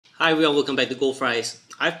Hi everyone, welcome back to goldfries.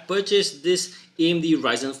 I've purchased this AMD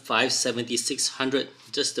Ryzen 5 7600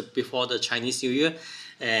 just before the Chinese New Year,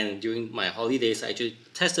 and during my holidays I actually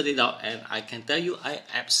tested it out, and I can tell you I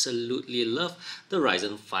absolutely love the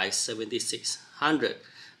Ryzen 5 7600.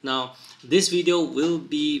 Now this video will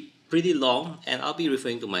be pretty long and I'll be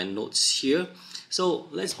referring to my notes here. So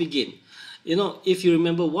let's begin. If you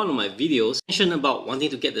remember one of my videos, I mentioned about wanting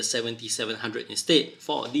to get the 7700 instead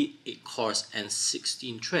for the 8 cores and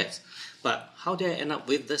 16 threads. But how did I end up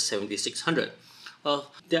with the 7600?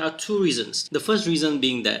 Well, there are two reasons. The first reason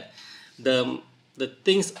being that the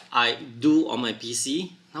things I do on my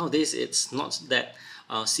PC, nowadays it's not that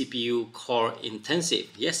CPU core intensive.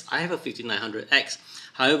 Yes, I have a 5900X.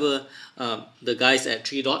 However, the guys at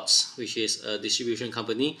 3 Dots, which is a distribution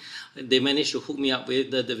company, they managed to hook me up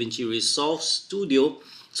with the DaVinci Resolve Studio,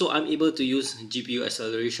 so I'm able to use GPU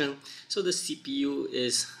acceleration. So the CPU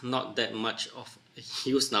is not that much of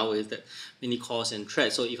use now with that many cores and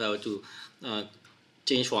threads. So if I were to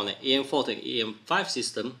change from an AM4 to an AM5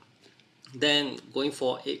 system, then going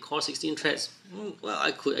for 8 core 16 threads, well,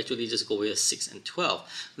 I could actually just go with a 6 and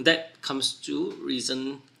 12. That comes to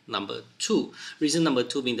reason number 2. Reason number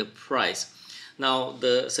 2 being the price. Now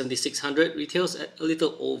the 7600 retails at a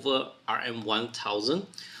little over RM1000,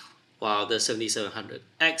 while the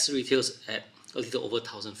 7700X retails at a little over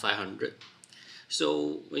 1500.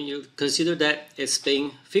 So when you consider that, it's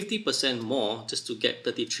paying 50% more just to get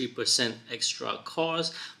 33% extra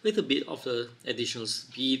cores with a bit of the additional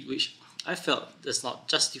speed, which I felt does not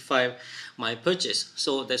justify my purchase.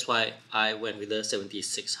 So that's why I went with the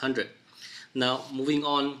 7600. Now moving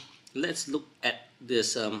on, let's look at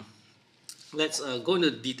this. Let's go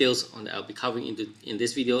into the details on that I'll be covering in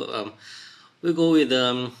this video. We'll go with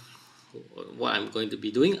what I'm going to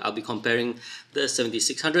be doing. I'll be comparing the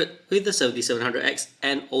 7600 with the 7700X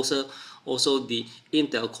and also the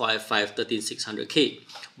Intel Core i5 13600K,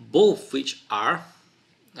 both which are,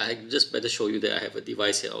 I just better show you that I have a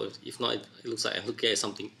device here, or if not, it looks like I'm looking at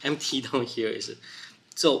something empty down here. Is it?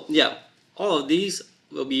 So yeah, all of these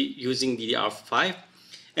will be using DDR5,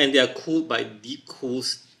 and they are cooled by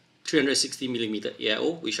DeepCool's 360mm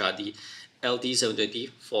AIO, which are the LT720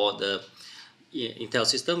 for the Intel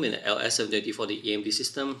system and the LS720 for the AMD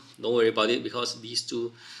system. Don't worry about it, because these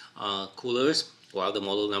two coolers, while the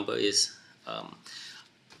model number is a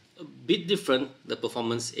bit different, the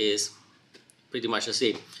performance is pretty much the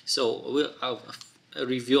same. So a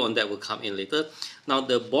review on that will come in later. Now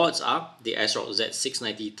the boards are the ASRock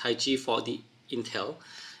Z690 Taichi for the Intel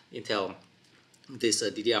this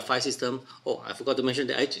DDR5 system. Oh, I forgot to mention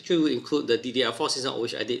that I actually will include the DDR4 system,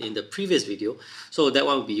 which I did in the previous video. So that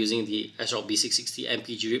one will be using the ASRock B660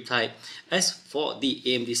 MPG Riptide. As for the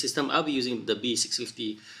AMD system, I'll be using the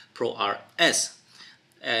B650 Pro RS.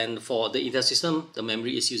 And for the Intel system, the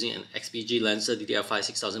memory is using an XPG Lancer DDR5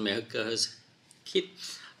 6000 MHz kit.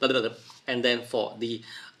 And then for the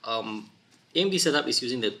AMD setup is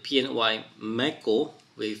using the PNY Mako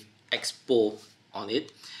with Expo on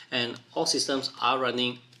it, and all systems are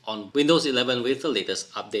running on Windows 11 with the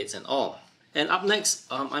latest updates and all. And up next,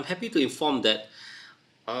 I'm happy to inform that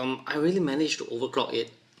I really managed to overclock it.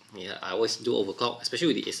 Yeah, I always do overclock,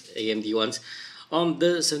 especially with the AMD ones. On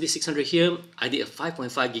the 7600 here, I did a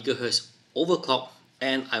 5.5 GHz overclock,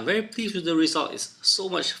 and I'm very pleased with the result. It's so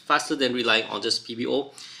much faster than relying on just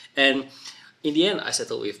PBO. And in the end, I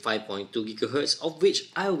settled with 5.2 GHz, of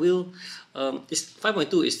which I will,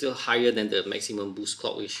 5.2 is still higher than the maximum boost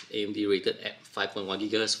clock, which AMD rated at 5.1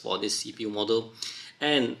 GHz for this CPU model.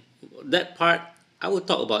 And that part, I will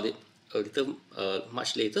talk about it a little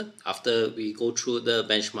much later after we go through the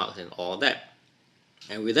benchmarks and all that.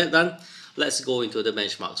 And with that done, let's go into the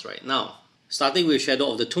benchmarks right now. Starting with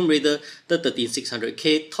Shadow of the Tomb Raider, the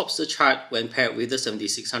 13600K tops the chart when paired with the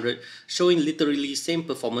 7600, showing literally same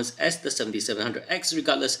performance as the 7700X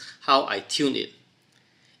regardless how I tune it.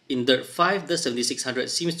 In Dirt 5, the 7600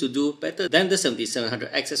 seems to do better than the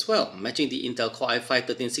 7700X as well, matching the Intel Core i5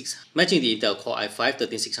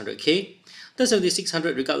 13600K. The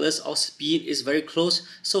 7600, regardless of speed, is very close,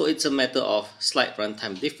 so it's a matter of slight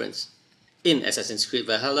runtime difference. In Assassin's Creed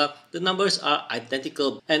Valhalla, the numbers are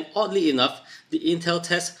identical, and oddly enough, the Intel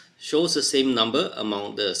test shows the same number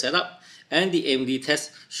among the setup, and the AMD test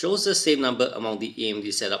shows the same number among the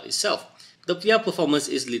AMD setup itself. The VR performance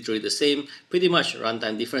is literally the same, pretty much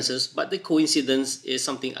runtime differences, but the coincidence is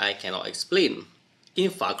something I cannot explain. In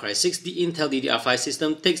Far Cry 6, the Intel DDR5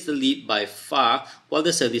 system takes the lead by far, while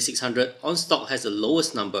the 7600 on stock has the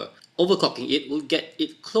lowest number. Overclocking it will get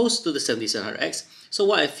it close to the 7700X,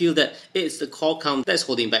 so I feel that it's the core count that's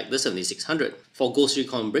holding back the 7600. For Ghost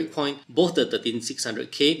Recon Breakpoint, both the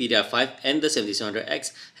 13600K DDR5 and the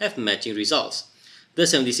 7600X have matching results. The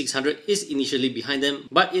 7600 is initially behind them,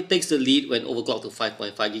 but it takes the lead when overclocked to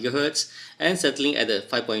 5.5 GHz, and settling at the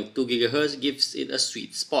 5.2 GHz gives it a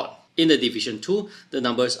sweet spot. In the Division 2, the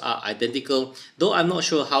numbers are identical, though I'm not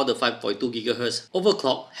sure how the 5.2 GHz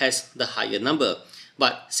overclock has the higher number,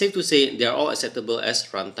 but safe to say they are all acceptable as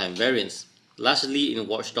runtime variants. Lastly, in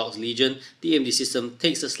Watch Dogs Legion, the AMD system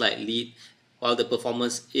takes a slight lead, while the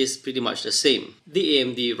performance is pretty much the same. The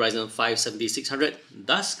AMD Ryzen 5 7600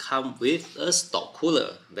 does come with a stock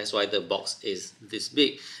cooler. That's why the box is this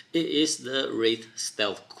big. It is the Wraith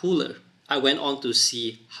Stealth Cooler. I went on to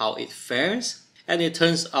see how it fares, and it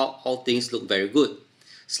turns out all things look very good.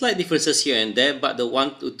 Slight differences here and there, but the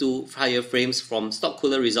 1 to 2 higher frames from stock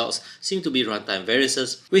cooler results seem to be runtime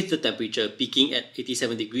variances, with the temperature peaking at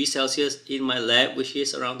 87 degrees Celsius in my lab, which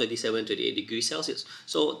is around 27-28 degrees Celsius.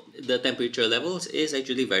 So the temperature levels is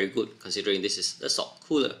actually very good considering this is a stock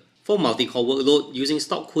cooler. For multi-core workload, using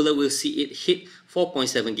stock cooler will see it hit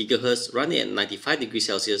 4.7 GHz running at 95 degrees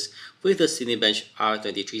Celsius with the Cinebench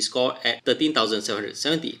R23 score at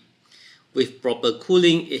 13,770. With proper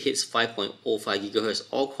cooling, it hits 5.05 GHz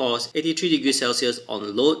all cores, 83 degrees Celsius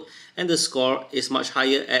on load, and the score is much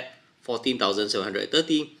higher at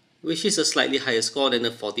 14,730, which is a slightly higher score than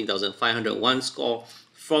the 14,501 score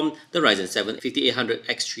from the Ryzen 7 5800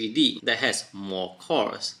 X3D that has more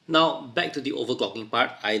cores. Now back to the overclocking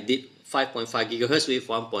part, I did 5.5 GHz with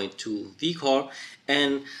 1.2 V-core,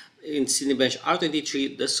 and in Cinebench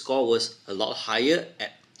R23 the score was a lot higher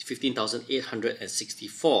at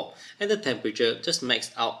 15,864, and the temperature just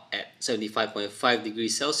maxed out at 75.5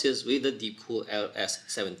 degrees Celsius with the DeepCool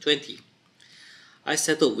LS720. I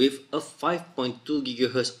settled with a 5.2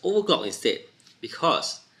 GHz overclock instead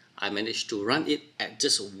because I managed to run it at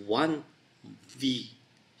just 1 V.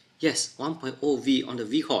 Yes, 1.0 V on the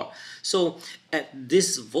V-core. So at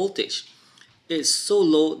this voltage, it's so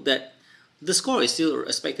low that the score is still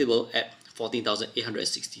respectable at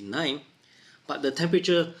 14,869. But the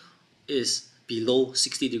temperature is below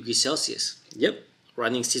 60 degrees Celsius. Yep,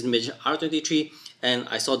 running Cinebench R23, and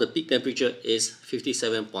I saw the peak temperature is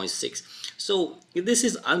 57.6. So this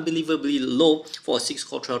is unbelievably low for a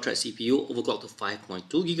 6-core 12-thread CPU overclocked to 5.2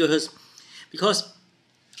 GHz, because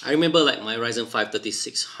I remember like my Ryzen 5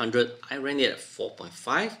 3600, I ran it at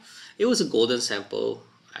 4.5. It was a golden sample,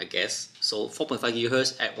 I guess. So 4.5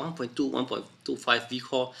 GHz at 1.25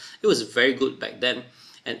 V-core, it was very good back then.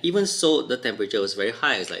 And even so, the temperature was very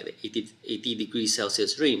high. It's like the 80 degrees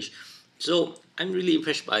Celsius range. So I'm really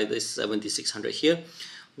impressed by this 7600 here,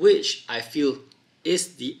 which I feel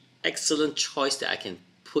is the excellent choice that I can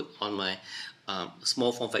put on my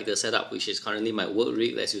small form factor setup, which is currently my work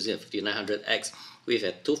rig that's using a 5900X with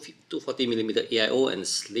a 240mm AIO and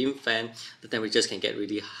slim fan. The temperatures can get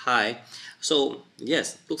really high. So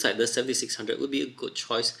yes, looks like the 7600 would be a good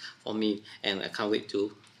choice for me, and I can't wait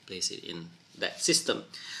to place it in that system.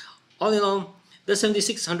 All in all, the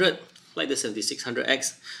 7600, like the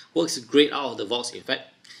 7600X, works great out of the box. In fact,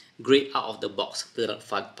 great out of the box.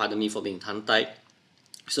 Pardon me for being tongue-tied.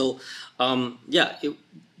 So yeah,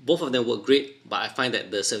 both of them work great, but I find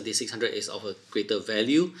that the 7600 is of a greater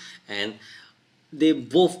value, and they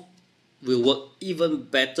both will work even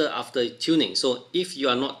better after tuning. So if you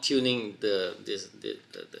are not tuning the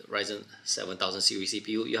Ryzen 7000 series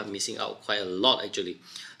CPU, you are missing out quite a lot actually.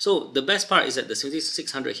 So the best part is that the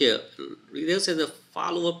 7600 here retails at a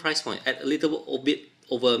far lower price point at a little bit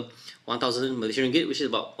over 1,000 Malaysian ringgit, which is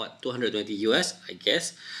about what, 220 US, I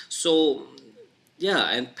guess. So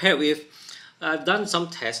yeah, and paired with, I've done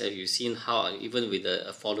some tests, as you've seen how even with the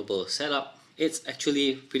affordable setup, it's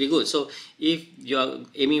actually pretty good. So if you're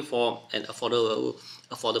aiming for an affordable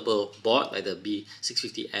board like the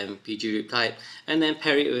B650M PG RIP type, and then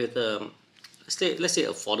pair it with let's say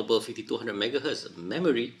affordable 5200 MHz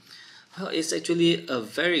memory, well, it's actually a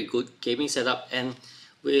very good gaming setup. And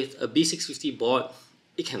with a B650 board,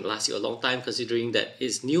 it can last you a long time, considering that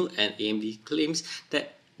it's new and AMD claims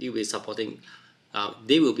that they will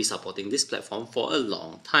be supporting this platform for a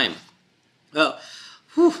long time. Well,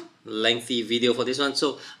 lengthy video for this one,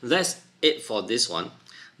 so that's it for this one.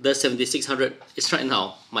 The 7600 is right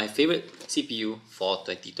now my favorite CPU for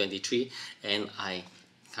 2023, and I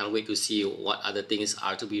can't wait to see what other things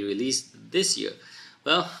are to be released this year.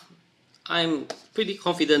 Well, I'm pretty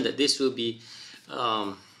confident that this will be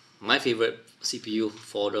my favorite CPU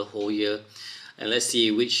for the whole year, and let's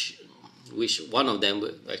see which one of them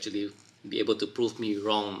will actually be able to prove me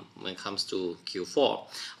wrong when it comes to Q4.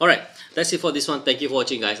 Alright, that's it for this one. Thank you for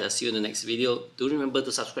watching, guys. I'll see you in the next video. Do remember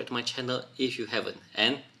to subscribe to my channel if you haven't,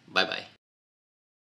 and bye bye.